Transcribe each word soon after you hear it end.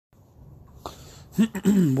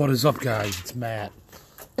What is up, guys? It's Matt.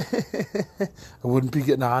 I wouldn't be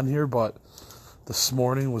getting on here, but this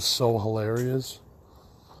morning was so hilarious.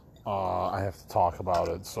 I have to talk about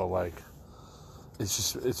it. So, like,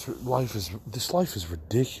 this life is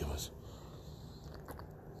ridiculous.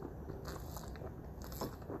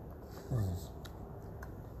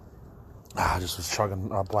 I just was chugging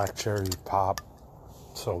black cherry pop.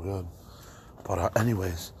 So good. But,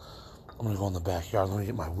 anyways, I'm gonna go in the backyard. Let me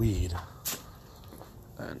get my weed.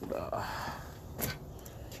 And,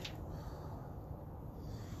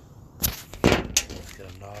 let's get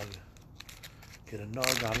a nug. Get a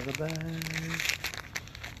nug out of the bag.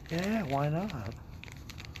 Yeah, why not?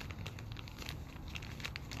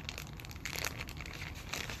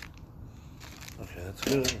 Okay, that's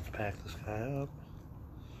good. Let's pack this guy up.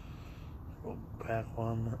 We'll pack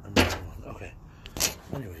one, another one. Okay.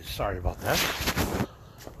 Anyways, sorry about that.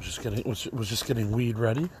 Was just getting weed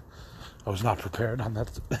ready. I was not prepared on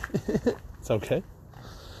that. It's okay.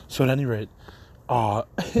 So at any rate,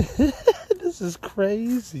 this is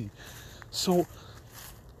crazy. So,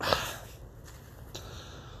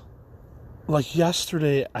 like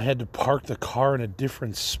yesterday, I had to park the car in a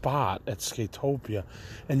different spot at Skatopia,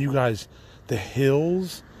 and you guys, the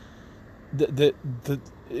hills,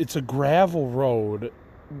 it's a gravel road,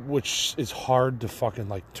 which is hard to fucking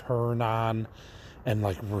like turn on, and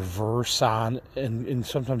like reverse on, and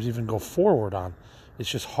sometimes even go forward on.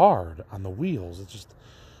 It's just hard on the wheels. It just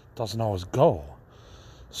doesn't always go.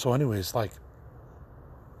 So, anyways, like,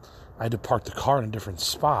 I had to park the car in a different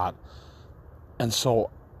spot, and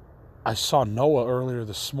so I saw Noah earlier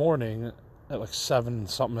this morning at like 7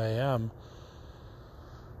 something a.m.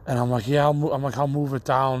 And I'm like, yeah, I'll move it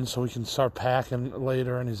down so we can start packing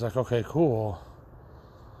later. And he's like, okay, cool.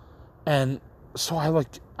 And so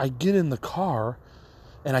I get in the car,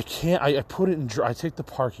 and I can't. I put it in. I take the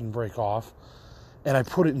parking brake off, and I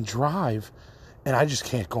put it in drive, and I just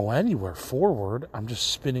can't go anywhere forward. I'm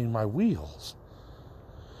just spinning my wheels.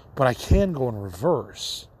 But I can go in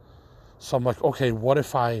reverse. So I'm like, okay, what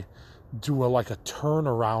if I do a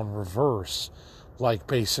turnaround reverse, like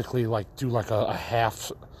basically like do like a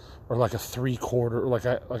half or like a 3/4, like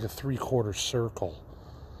a 3/4 circle,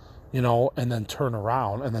 and then turn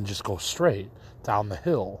around and then just go straight down the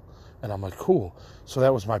hill. And I'm like, cool. So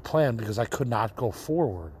that was my plan because I could not go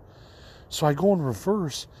forward. So I go in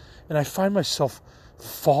reverse, and I find myself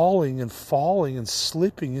falling and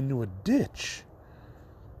slipping into a ditch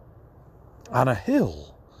on a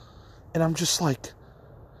hill. And I'm just like,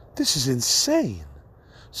 this is insane.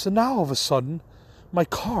 So now all of a sudden, Noah's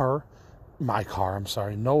car,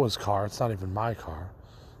 it's not even my car.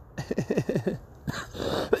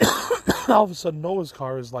 All of a sudden, Noah's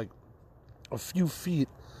car is like a few feet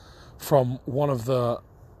from one of the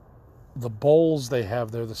bowls they have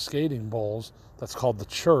there, the skating bowls. That's called the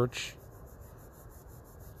Church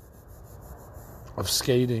of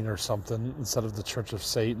Skating or something, instead of the Church of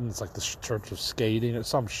Satan. It's like the Church of Skating or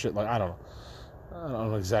some shit. Like, I don't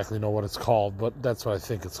exactly know what it's called, but that's what I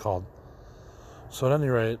think it's called. So at any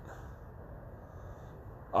rate,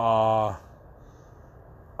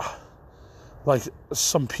 like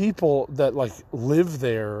some people that like live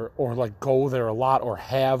there or like go there a lot or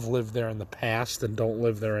have lived there in the past and don't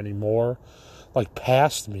live there anymore, like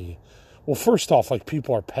passed me. Well, first off, like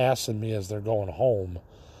people are passing me as they're going home,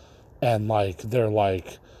 and like they're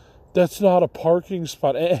like, that's not a parking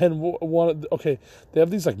spot. And they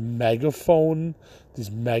have these megaphones,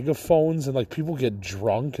 and like people get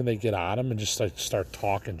drunk and they get on them and just like start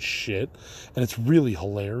talking shit, and it's really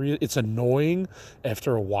hilarious. It's annoying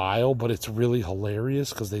after a while, but it's really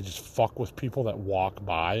hilarious because they just fuck with people that walk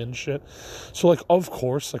by and shit. So like, of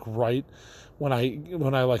course, like right when I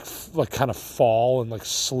kind of fall and like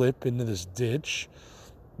slip into this ditch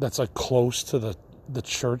that's like close to the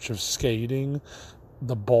Church of Skating,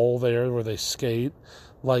 the bowl there where they skate,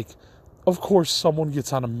 like, of course someone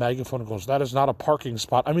gets on a megaphone and goes, that is not a parking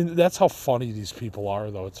spot. I mean, that's how funny these people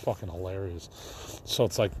are, though. It's fucking hilarious. So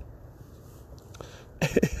it's like,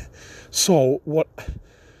 so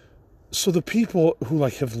the people who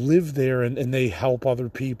like have lived there and they help other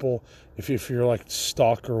people, if you're like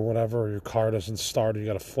stuck or whatever, or your car doesn't start or you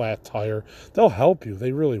got a flat tire, they'll help you.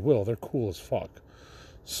 They really will. They're cool as fuck.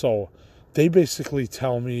 So they basically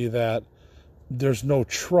tell me that there's no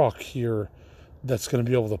truck here that's going to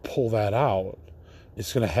be able to pull that out.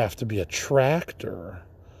 It's going to have to be a tractor.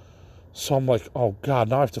 So I'm like, oh God,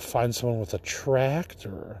 now I have to find someone with a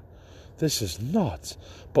tractor. This is nuts.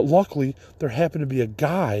 But luckily, there happened to be a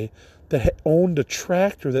guy that owned a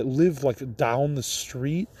tractor that lived like down the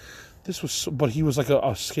street. But he was like a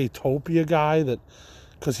Skatopia guy, that,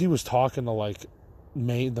 because he was talking to like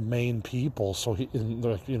the main people, so he,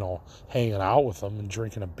 you know, hanging out with them and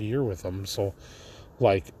drinking a beer with them, so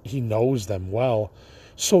like he knows them well.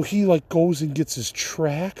 So he like goes and gets his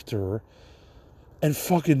tractor and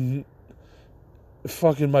fucking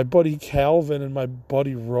my buddy Calvin and my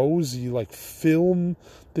buddy Rosie like film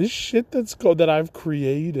this shit that I've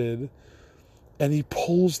created, and he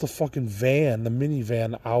pulls the fucking van, the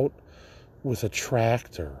minivan, out with a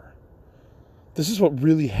tractor. This is what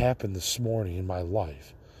really happened this morning in my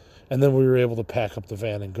life. And then we were able to pack up the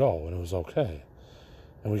van and go, and it was okay.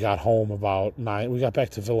 And we got home about 9. We got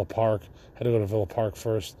back to Villa Park. Had to go to Villa Park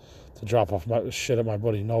first to drop off my shit at my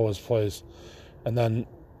buddy Noah's place. And then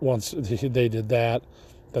once they did that,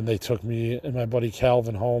 then they took me and my buddy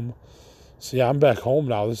Calvin home. So yeah, I'm back home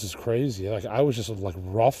now. This is crazy. Like, I was just like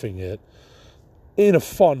roughing it in a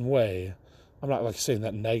fun way. I'm not like saying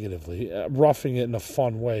that negatively. Roughing it in a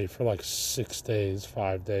fun way for like 6 days,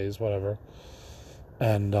 5 days, whatever.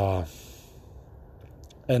 And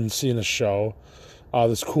seeing a show.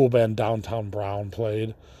 This cool band Downtown Brown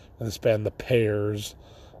played, and this band The Pears.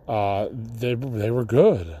 They were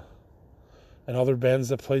good. And other bands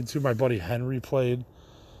that played too. My buddy Henry played,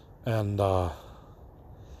 and I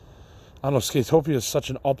don't know. Skatopia is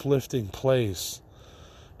such an uplifting place,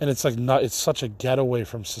 and it's like it's such a getaway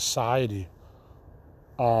from society.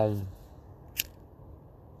 I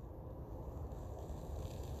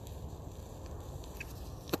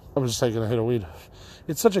was just taking a hit of weed.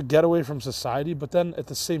 It's such a getaway from society, but then at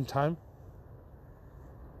the same time,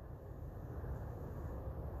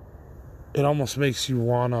 it almost makes you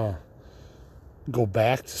want to go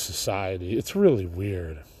back to society. It's really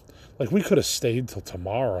weird. Like, we could have stayed till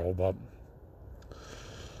tomorrow, but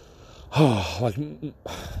like,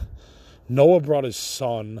 Noah brought his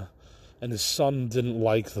son, and his son didn't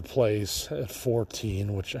like the place at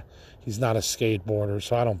 14, which he's not a skateboarder,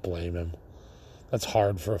 so I don't blame him. That's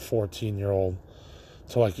hard for a 14-year-old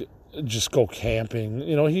to, like, just go camping.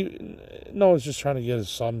 You know, Noah's just trying to get his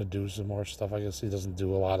son to do some more stuff. I guess he doesn't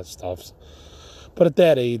do a lot of stuff. But at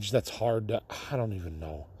that age, that's hard to, I don't even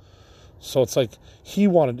know. So it's like, he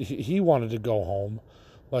wanted to go home.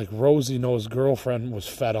 Like, Rosie, Noah's girlfriend, was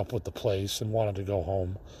fed up with the place and wanted to go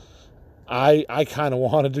home. I kind of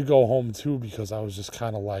wanted to go home too, because I was just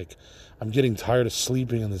kind of like, I'm getting tired of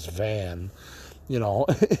sleeping in this van, you know.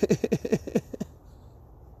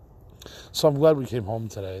 So I'm glad we came home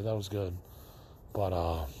today. That was good. But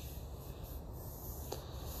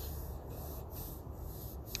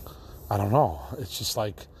I don't know. It's just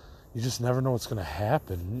like, you just never know what's going to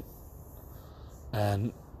happen.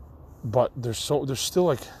 But there's still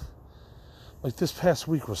like this past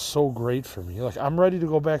week was so great for me. Like, I'm ready to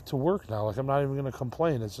go back to work now. Like, I'm not even going to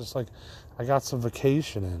complain. It's just like, I got some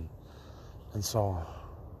vacation in. And so,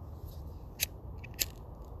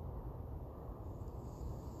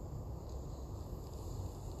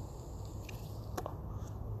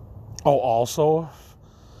 also,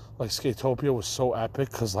 like, Skatopia was so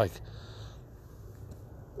epic because, like,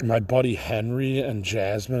 my buddy Henry and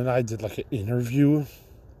Jasmine and I did, like, an interview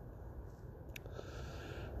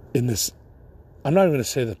in this. I'm not even going to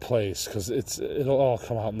say the place because it'll all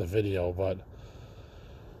come out in the video, but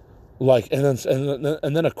like, and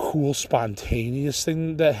then a cool spontaneous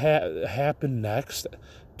thing that happened next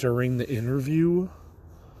during the interview,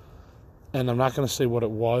 and I'm not going to say what it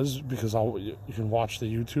was because you can watch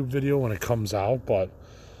the YouTube video when it comes out, but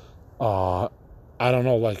I don't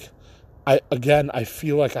know, like, I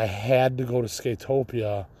feel like I had to go to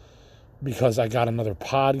Skatopia because I got another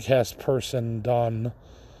podcast person done.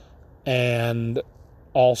 And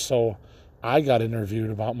also, I got interviewed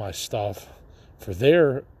about my stuff for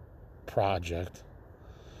their project.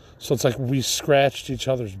 So it's like we scratched each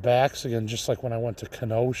other's backs again, just like when I went to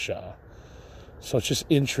Kenosha. So it's just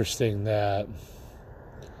interesting that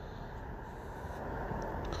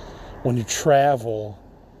when you travel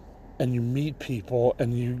and you meet people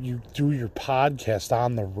and you do your podcast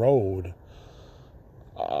on the road,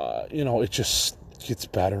 you know, it just gets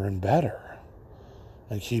better and better.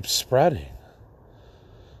 And keeps spreading.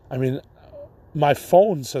 I mean, my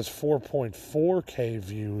phone says 4.4K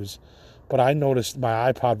views, but I noticed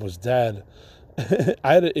my iPod was dead.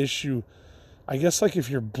 I had an issue. I guess, like, if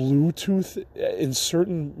your Bluetooth in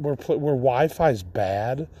certain where Wi-Fi is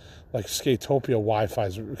bad, like Skatopia Wi-Fi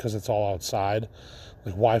is, because it's all outside,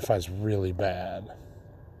 like, Wi-Fi is really bad.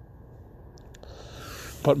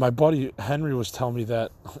 But my buddy Henry was telling me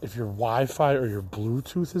that if your Wi-Fi or your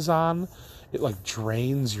Bluetooth is on, it, like,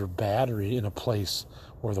 drains your battery in a place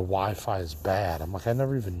where the Wi-Fi is bad. I'm like, I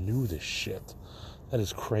never even knew this shit. That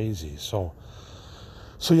is crazy. So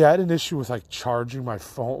yeah, I had an issue with, like, charging my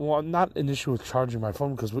phone. Well, not an issue with charging my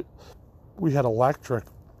phone because we had electric,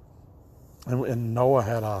 and Noah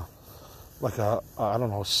had I don't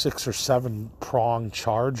know, 6 or 7 prong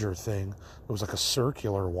charger thing. It was like a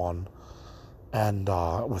circular one, and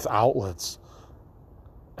with outlets,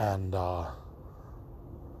 and I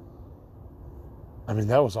mean,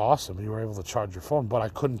 that was awesome. You were able to charge your phone, but I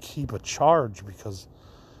couldn't keep a charge because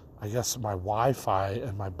I guess my Wi-Fi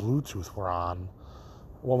and my Bluetooth were on.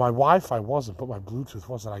 Well, my Wi-Fi wasn't, but my Bluetooth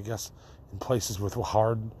wasn't. I guess in places with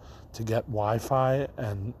hard to get Wi-Fi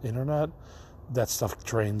and internet, that stuff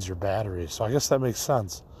drains your battery. So I guess that makes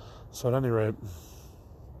sense. So at any rate,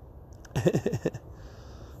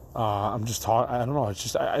 I'm just talking. I don't know. It's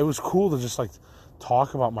just it was cool to just like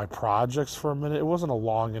talk about my projects for a minute. It wasn't a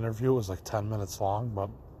long interview. It was like 10 minutes long,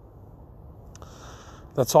 but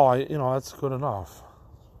that's all that's good enough.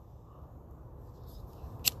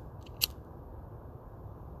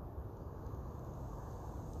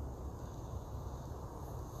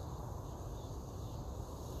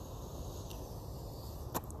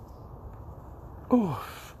 Ooh.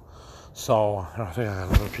 So I think I got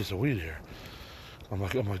another piece of weed here. I'm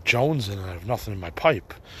like jonesing and I have nothing in my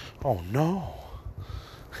pipe. Oh no.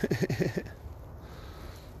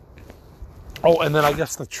 Oh, and then I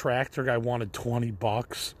guess the tractor guy wanted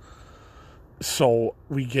 $20. So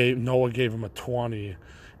Noah gave him a 20,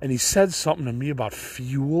 and he said something to me about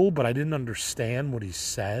fuel, but I didn't understand what he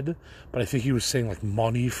said. But I think he was saying like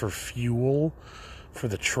money for fuel for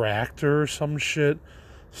the tractor or some shit.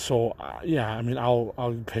 So yeah, I mean,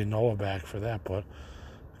 I'll pay Noah back for that, but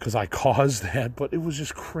because I caused that. But it was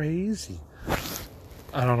just crazy.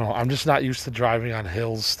 I don't know. I'm just not used to driving on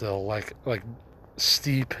hills still, like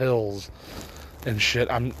steep hills and shit.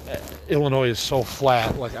 Illinois is so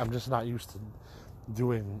flat. Like I'm just not used to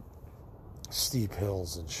doing steep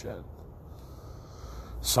hills and shit.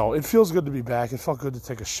 So it feels good to be back. It felt good to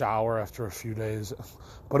take a shower after a few days,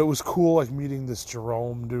 but it was cool like meeting this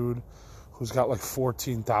Jerome dude who's got like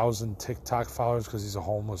 14,000 TikTok followers because he's a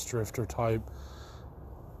homeless drifter type.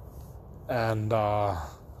 And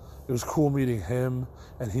it was cool meeting him.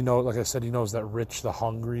 And like I said, he knows that Rich the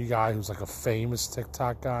Hungry guy who's like a famous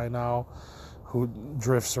TikTok guy now who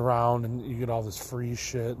drifts around and you get all this free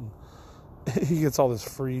shit. And he gets all this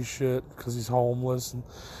free shit because he's homeless. And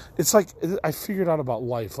it's like, I figured out about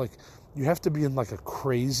life. Like, you have to be in like a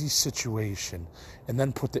crazy situation and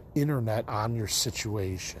then put the internet on your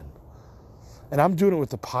situation. And I'm doing it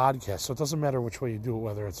with the podcast, so it doesn't matter which way you do it,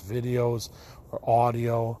 whether it's videos or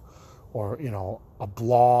audio or, a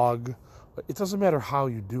blog. It doesn't matter how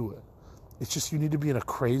you do it. It's just you need to be in a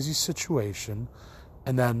crazy situation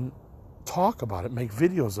and then talk about it, make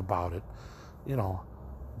videos about it,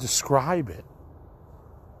 describe it.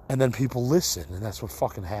 And then people listen, and that's what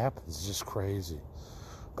fucking happens. It's just crazy.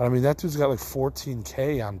 But, I mean, that dude's got like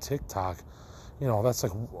 14K on TikTok. That's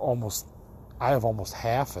like I have almost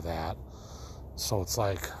half of that. So it's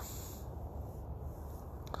like,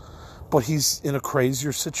 but he's in a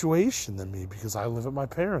crazier situation than me because I live at my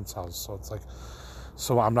parents' house. So it's like,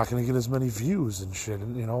 so I'm not going to get as many views and shit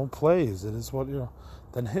and, plays. It is what,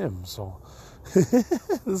 than him. So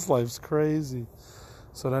this life's crazy.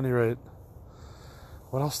 So at any rate,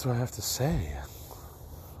 what else do I have to say?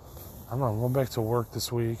 I don't know. I'm going back to work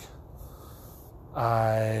this week.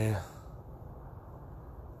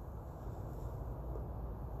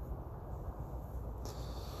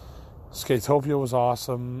 Skatopia was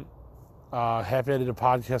awesome. Happy I did a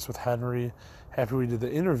podcast with Henry. Happy we did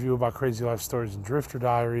the interview about Crazy Life Stories and Drifter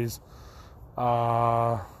Diaries.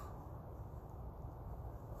 Happy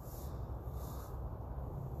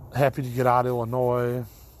to get out of Illinois.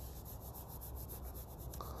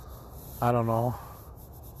 I don't know.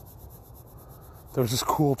 There was this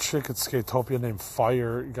cool chick at Skatopia named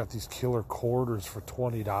Fire. You got these killer quarters for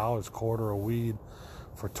 $20, quarter of weed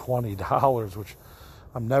for $20, which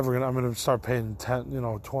I'm going to start paying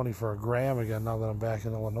 20 for a gram again now that I'm back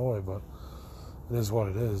in Illinois, but it is what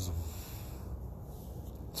it is.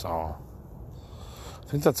 So, I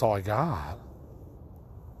think that's all I got.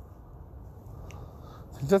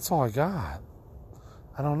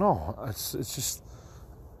 I don't know. It's just,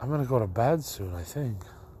 I'm going to go to bed soon, I think.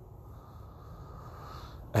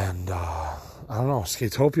 And, I don't know,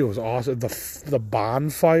 Skatopia was awesome. The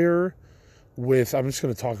bonfire with, I'm just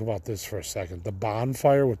going to talk about this for a second. The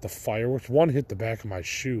bonfire with the fireworks. One hit the back of my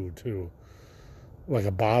shoe, too. Like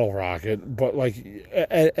a bottle rocket. But, like,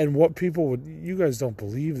 and what people you guys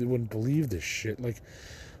wouldn't believe this shit. Like,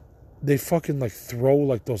 they fucking, like, throw,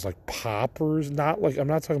 like, those, like, poppers. I'm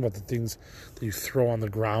not talking about the things that you throw on the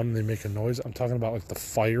ground and they make a noise. I'm talking about, like, the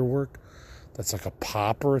firework that's like a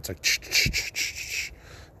popper. It's like,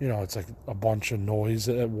 it's like a bunch of noise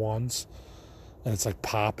at once. and it's like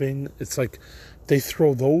popping. It's like they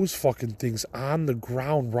throw those fucking things on the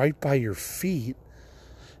ground right by your feet,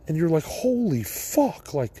 and you're like, holy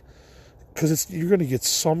fuck, like, because you're gonna get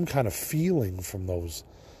some kind of feeling from those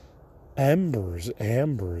ember,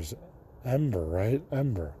 right?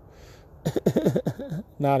 Ember.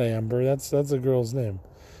 Not Amber, that's a girl's name.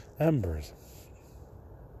 Embers.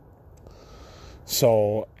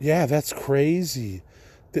 So, yeah, that's crazy.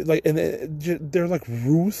 They're like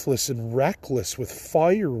ruthless and reckless with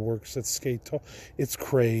fireworks at Skate-To. It's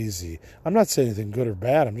crazy. I'm not saying anything good or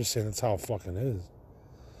bad. I'm just saying that's how it fucking is.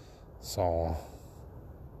 So,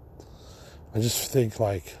 I just think,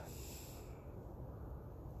 like,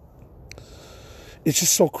 it's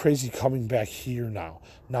just so crazy coming back here now.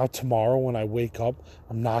 Now tomorrow when I wake up,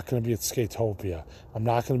 I'm not going to be at Skatopia. I'm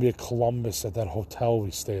not going to be at Columbus at that hotel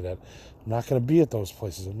we stayed at. I'm not going to be at those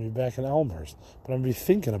places. I'm going to be back in Elmhurst. But I'm going to be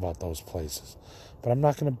thinking about those places. But I'm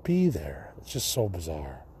not going to be there. It's just so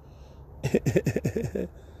bizarre.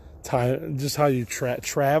 Time, just how you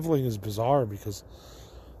traveling is bizarre because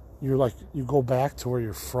you're like, you go back to where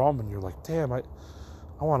you're from and you're like, damn, I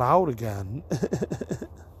want out again.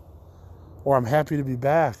 Or I'm happy to be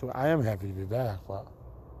back. I am happy to be back, but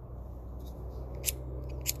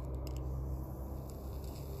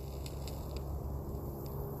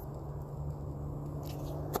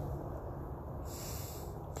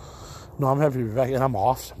no, I'm happy to be back, and I'm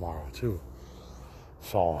off tomorrow too.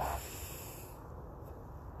 So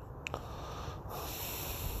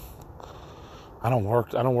I don't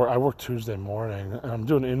work. I work Tuesday morning, and I'm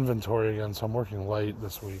doing inventory again, so I'm working late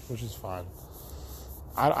this week, which is fine.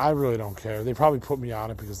 I really don't care. They probably put me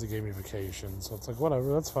on it because they gave me vacation. So it's like,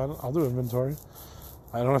 whatever, that's fine. I'll do inventory.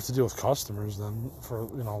 I don't have to deal with customers then for,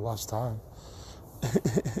 less time. I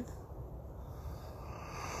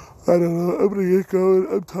don't know. I'm going to get going.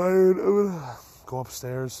 I'm tired. I'm going to go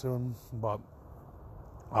upstairs soon. But,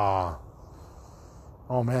 oh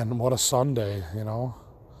man, what a Sunday,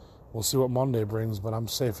 We'll see what Monday brings, but I'm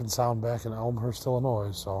safe and sound back in Elmhurst,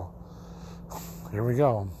 Illinois. So here we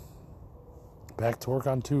go. Back to work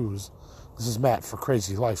on twos. This is Matt for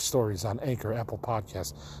Crazy Life Stories on Anchor, Apple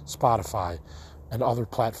Podcasts, Spotify, and other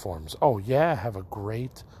platforms. Oh, yeah, have a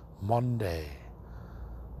great Monday.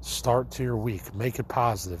 Start to your week. Make it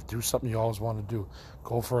positive. Do something you always want to do.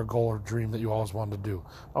 Go for a goal or dream that you always wanted to do.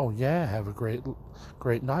 Oh, yeah, have a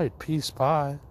great night. Peace. Bye.